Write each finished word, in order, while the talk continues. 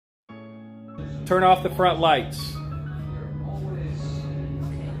Turn off the front lights.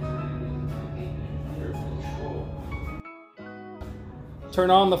 Turn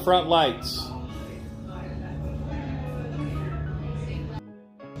on the front lights.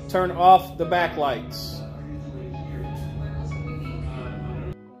 Turn off the back lights.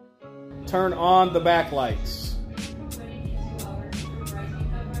 Turn on the back lights.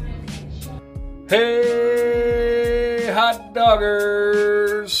 Hey, hot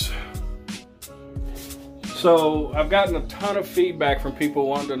doggers! So I've gotten a ton of feedback from people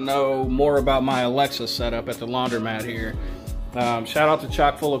wanting to know more about my Alexa setup at the laundromat here. Shout out to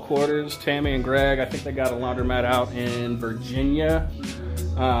Chock full of quarters, Tammy and Greg. I think they got a laundromat out in Virginia.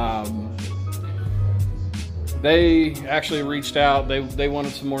 They actually reached out. They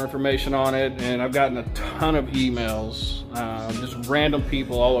wanted some more information on it, and I've gotten a ton of emails, just random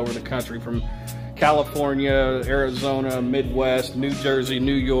people all over the country, from California, Arizona, Midwest, New Jersey,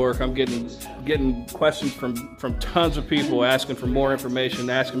 New York. I'm getting questions from tons of people asking for more information,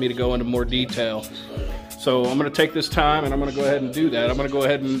 asking me to go into more detail. So I'm going to take this time and I'm going to go ahead and do that. I'm going to go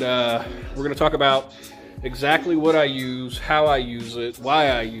ahead and we're going to talk about exactly what I use, how I use it, why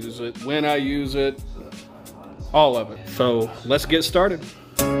I use it, when I use it, all of it. So let's get started.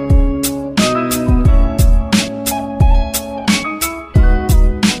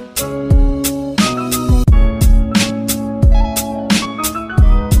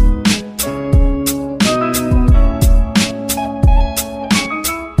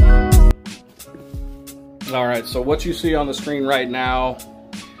 Alright, so what you see on the screen right now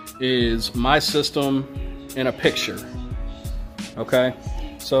is my system in a picture. Okay,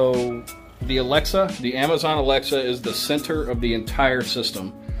 so the Alexa, the Amazon Alexa, is the center of the entire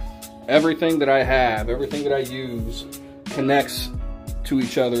system. Everything that I have, everything that I use connects to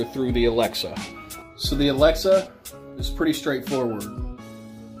each other through the Alexa. So the Alexa is pretty straightforward.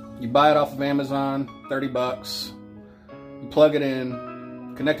 You buy it off of Amazon, 30 bucks. You plug it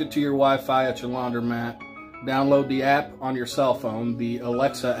in, connect it to your Wi-Fi at your laundromat, download the app on your cell phone, the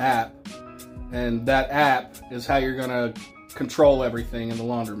Alexa app, and that app is how you're gonna control everything in the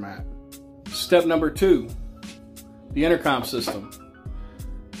laundromat. Step number 2, the intercom system.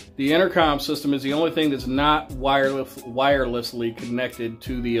 The intercom system is the only thing that's not wirelessly connected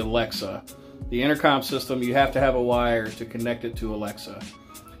to the Alexa. The intercom system, you have to have a wire to connect it to Alexa.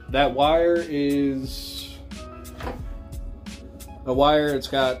 That wire is a wire, it's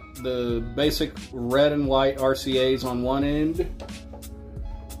got the basic red and white RCAs on one end,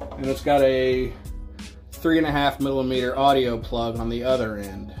 and it's got a 3.5mm audio plug on the other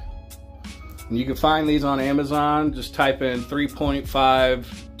end. And you can find these on Amazon. Just type in 3.5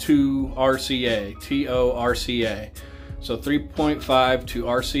 to RCA, T-O-R-C-A. So 3.5 to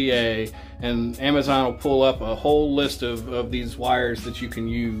RCA, and Amazon will pull up a whole list of these wires that you can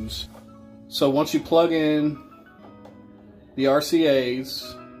use. So once you plug in the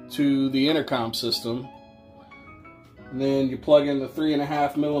RCAs to the intercom system, and then you plug in the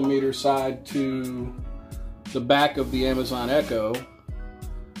 3.5mm side to the back of the Amazon Echo,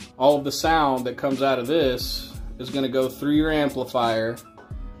 all of the sound that comes out of this is going to go through your amplifier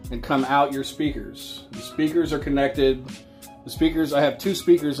and come out your speakers. The speakers are connected. The speakers, I have 2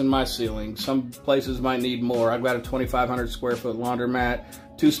 speakers in my ceiling. Some places might need more. I've got a 2,500 square foot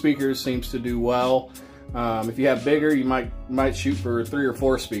laundromat. 2 speakers seems to do well. If you have bigger, you might shoot for 3 or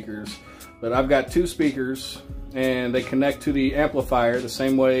 4 speakers. But I've got 2 speakers, and they connect to the amplifier the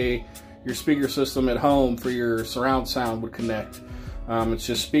same way your speaker system at home for your surround sound would connect. It's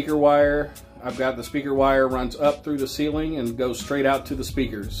just speaker wire. I've got the speaker wire runs up through the ceiling and goes straight out to the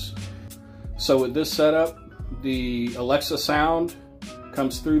speakers. So with this setup, the Alexa sound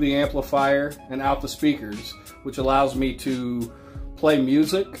comes through the amplifier and out the speakers, which allows me to play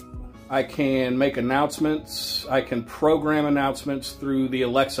music. I can make announcements. I can program announcements through the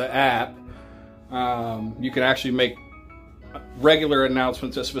Alexa app. You can actually make regular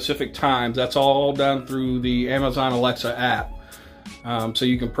announcements at specific times. That's all done through the Amazon Alexa app. So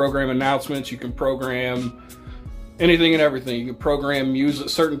you can program announcements, you can program anything and everything. You can program music,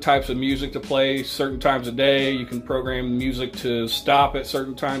 certain types of music to play certain times a day. You can program music to stop at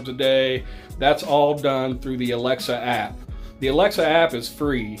certain times a day. That's all done through the Alexa app. The Alexa app is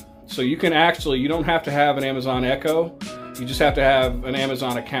free, so you can actually, you don't have to have an Amazon Echo. You just have to have an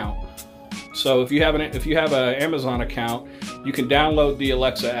Amazon account. So if you have an Amazon account, you can download the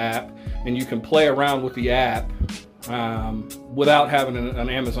Alexa app and you can play around with the app without having an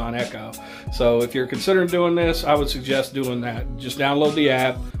Amazon Echo. So if you're considering doing this, I would suggest doing that. Just download the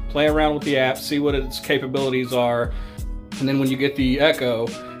app, play around with the app, see what its capabilities are, and then when you get the Echo,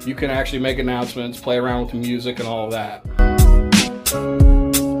 you can actually make announcements, play around with the music and all of that.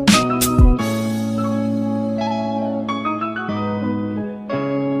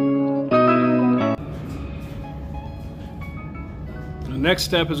 next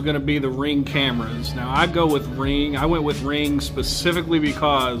step is going to be the Ring cameras. Now I went with Ring specifically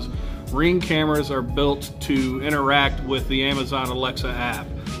because Ring cameras are built to interact with the Amazon Alexa app.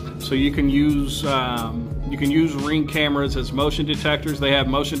 So you can use Ring cameras as motion detectors. They have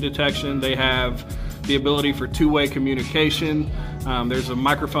motion detection. They have the ability for two-way communication. There's a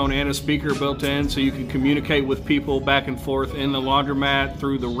microphone and a speaker built in, so you can communicate with people back and forth in the laundromat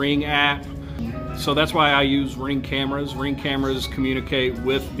through the Ring app. So that's why I use Ring cameras. Ring cameras communicate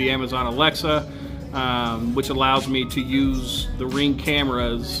with the Amazon Alexa, which allows me to use the Ring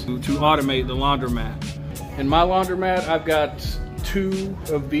cameras to automate the laundromat. In my laundromat, I've got 2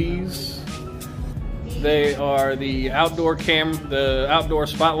 of these. They are the outdoor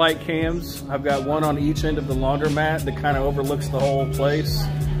spotlight cams. I've got one on each end of the laundromat that kind of overlooks the whole place,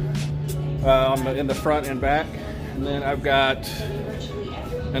 in the front and back. And then I've got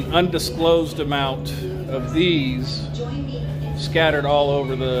an undisclosed amount of these scattered all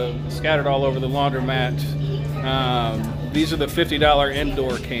over the laundromat. These are the $50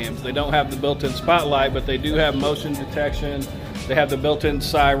 indoor cams. They don't have the built-in spotlight, but they do have motion detection. They have the built-in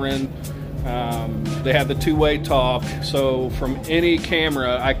siren. They have the two-way talk. So from any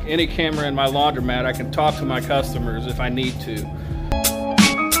camera in my laundromat, I can talk to my customers if I need to.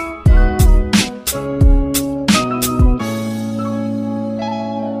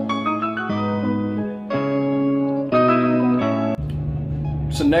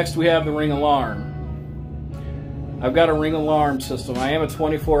 So next we have the Ring alarm. I've got a Ring alarm system. I am a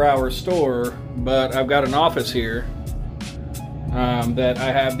 24-hour store, but I've got an office here that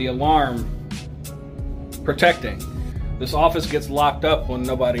I have the alarm protecting. This office gets locked up when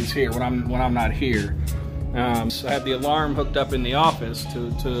nobody's here, when I'm not here. So I have the alarm hooked up in the office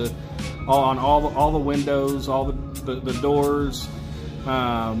on all the windows, all the doors.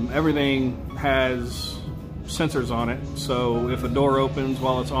 Everything has sensors on it, so if a door opens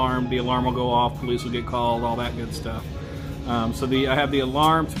while it's armed, the alarm will go off, police will get called, all that good stuff. So I have the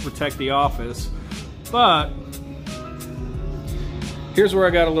alarm to protect the office, but here's where I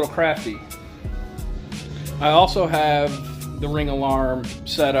got a little crafty. I also have the Ring alarm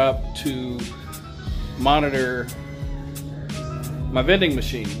set up to monitor my vending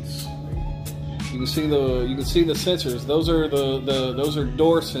machines. You can see the sensors. Those are those are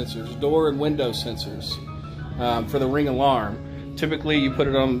door sensors, door and window sensors. For the Ring alarm. Typically you put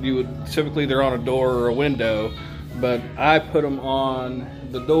it on, typically they're on a door or a window, but I put them on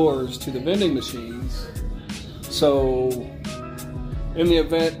the doors to the vending machines. So in the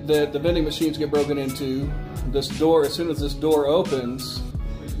event that the vending machines get broken into, this door, as soon as this door opens,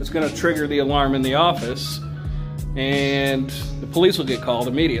 it's going to trigger the alarm in the office and the police will get called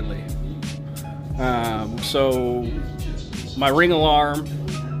immediately. So my Ring alarm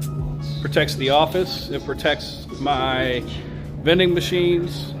protects the office, it protects my vending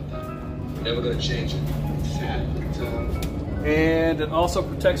machines. Never gonna change it. And it also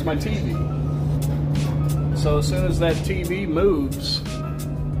protects my TV. So as soon as that TV moves,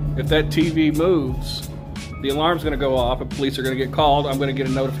 if that TV moves, the alarm's gonna go off and police are gonna get called. I'm gonna get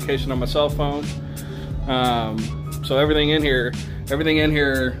a notification on my cell phone. So everything in here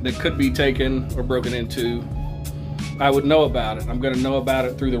that could be taken or broken into, I would know about it. I'm going to know about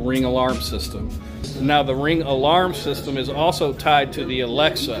it through the Ring alarm system. Now the Ring alarm system is also tied to the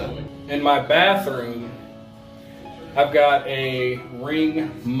Alexa. In my bathroom, I've got a Ring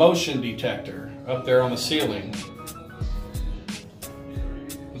motion detector up there on the ceiling.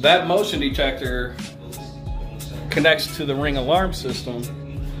 That motion detector connects to the Ring alarm system,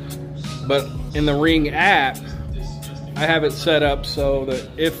 but in the Ring app, I have it set up so that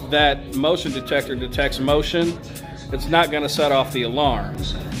if that motion detector detects motion, it's not going to set off the alarm.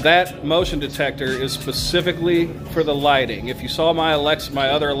 That motion detector is specifically for the lighting. If you saw my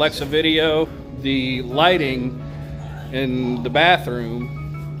other Alexa video, the lighting in the bathroom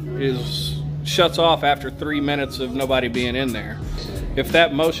shuts off after 3 minutes of nobody being in there. If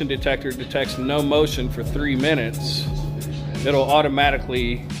that motion detector detects no motion for 3 minutes, it'll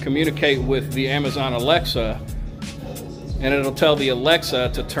automatically communicate with the Amazon Alexa, and it'll tell the Alexa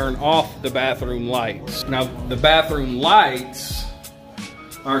to turn off the bathroom lights. Now, the bathroom lights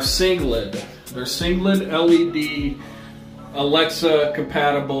are Singled. They're Singled LED Alexa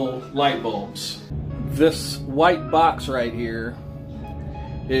compatible light bulbs. This white box right here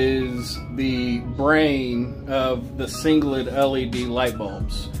is the brain of the Singled LED light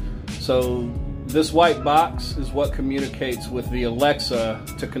bulbs. So this white box is what communicates with the Alexa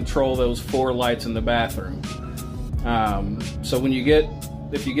to control those 4 lights in the bathroom. So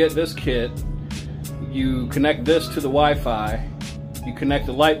if you get this kit, you connect this to the Wi-Fi, you connect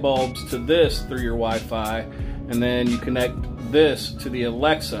the light bulbs to this through your Wi-Fi, and then you connect this to the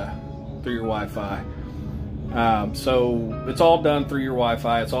Alexa through your Wi-Fi. So it's all done through your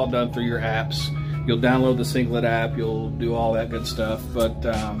Wi-Fi. It's all done through your apps. You'll download the Singlet app. You'll do all that good stuff. But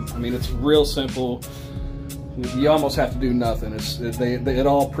I mean, it's real simple. You almost have to do nothing. It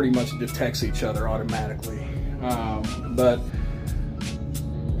all pretty much detects each other automatically. But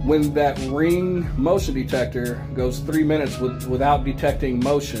when that ring motion detector goes 3 minutes without detecting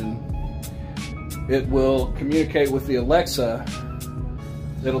motion, it will communicate with the Alexa.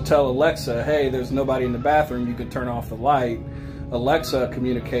 It'll tell Alexa, hey, there's nobody in the bathroom, you can turn off the light. Alexa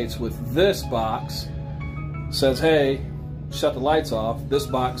communicates with this box, says, hey, shut the lights off. This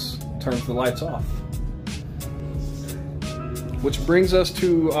box turns the lights off. Which brings us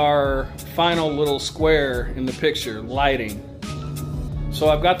to our final little square in the picture, lighting. So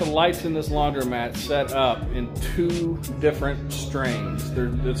I've got the lights in this laundromat set up in 2 different strains.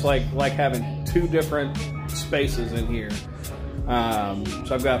 It's like having 2 different spaces in here. So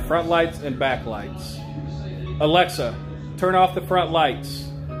I've got front lights and back lights. Alexa, turn off the front lights.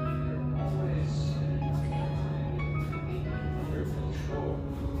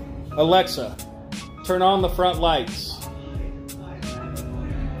 Alexa, turn on the front lights.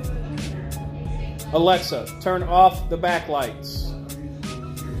 Alexa, turn off the back lights.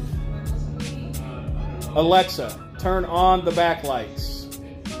 Alexa, turn on the back lights.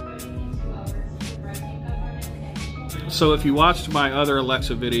 So if you watched my other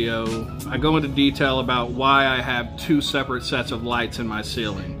Alexa video, I go into detail about why I have 2 separate sets of lights in my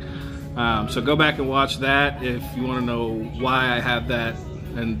ceiling. So go back and watch that if you want to know why I have that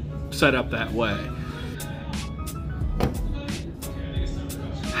and set up that way.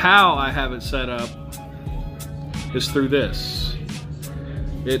 How I have it set up is through this.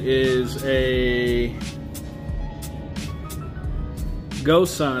 It is a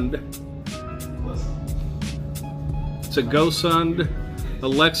GoSund. It's a GoSund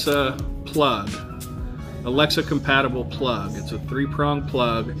Alexa plug, Alexa compatible plug. It's a 3-prong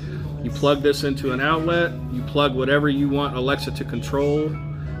plug. You plug this into an outlet. You plug whatever you want Alexa to control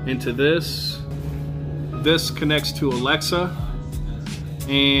into this. This connects to Alexa,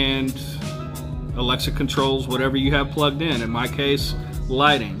 and Alexa controls whatever you have plugged in my case,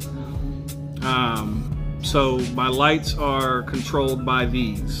 lighting. So my lights are controlled by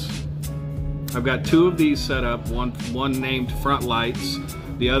these. I've got 2 of these set up, one named front lights,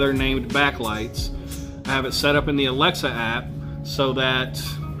 the other named back lights. I have it set up in the Alexa app so that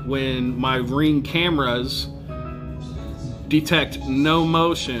when my Ring cameras detect no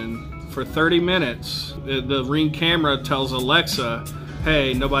motion for 30 minutes, the Ring camera tells Alexa,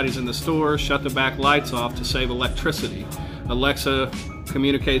 hey, nobody's in the store, shut the back lights off to save electricity. Alexa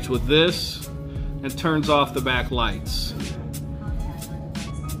communicates with this and turns off the back lights.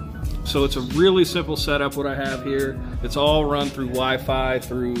 So it's a really simple setup what I have here. It's all run through Wi-Fi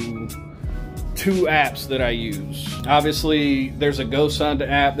through 2 apps that I use. Obviously, there's a GoSund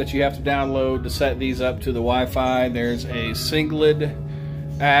app that you have to download to set these up to the Wi-Fi. There's a Singlet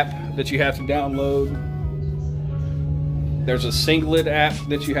app that you have to download. There's a Singlet app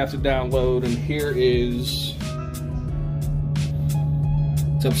that you have to download, and here is,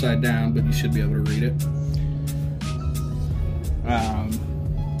 it's upside down, but you should be able to read it.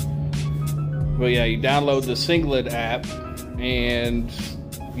 Well, yeah, you download the Singlet app and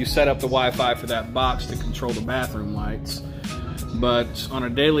you set up the Wi-Fi for that box to control the bathroom lights. But on a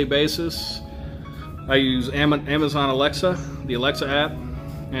daily basis, I use Amazon Alexa, the Alexa app,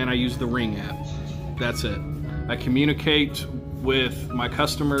 and I use the Ring app. That's it. I communicate with my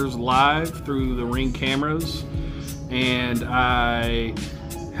customers live through the Ring cameras, and I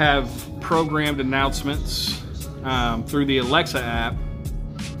have programmed announcements through the Alexa app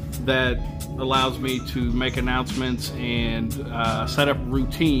that allows me to make announcements and set up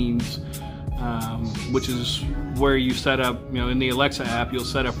routines, which is where you set up, in the Alexa app, you'll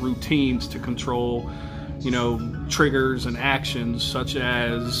set up routines to control, triggers and actions, such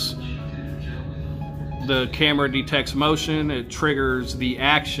as the camera detects motion, it triggers the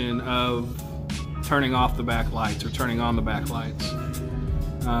action of turning off the back lights or turning on the back lights.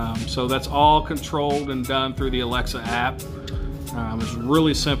 So that's all controlled and done through the Alexa app. It's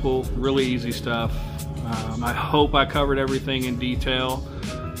really simple, really easy stuff. I hope I covered everything in detail.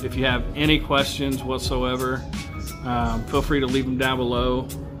 If you have any questions whatsoever, feel free to leave them down below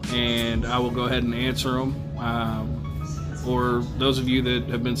and I will go ahead and answer them. Or those of you that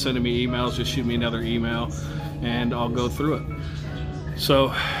have been sending me emails, just shoot me another email and I'll go through it. So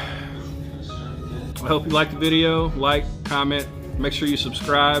I hope you liked the video. Like, comment, make sure you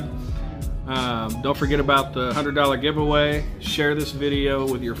subscribe. Don't forget about the $100 giveaway. Share this video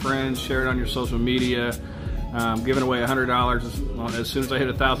with your friends, share it on your social media, Giving away $100 as soon as I hit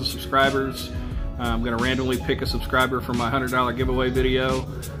 1,000 subscribers. I'm going to randomly pick a subscriber for my $100 giveaway video,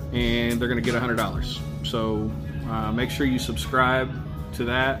 and they're going to get $100. So make sure you subscribe to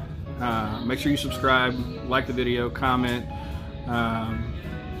that. Make sure you subscribe, like the video, comment,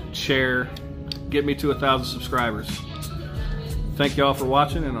 share. Get me to 1,000 subscribers. Thank you all for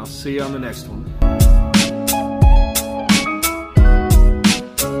watching, and I'll see you on the next one.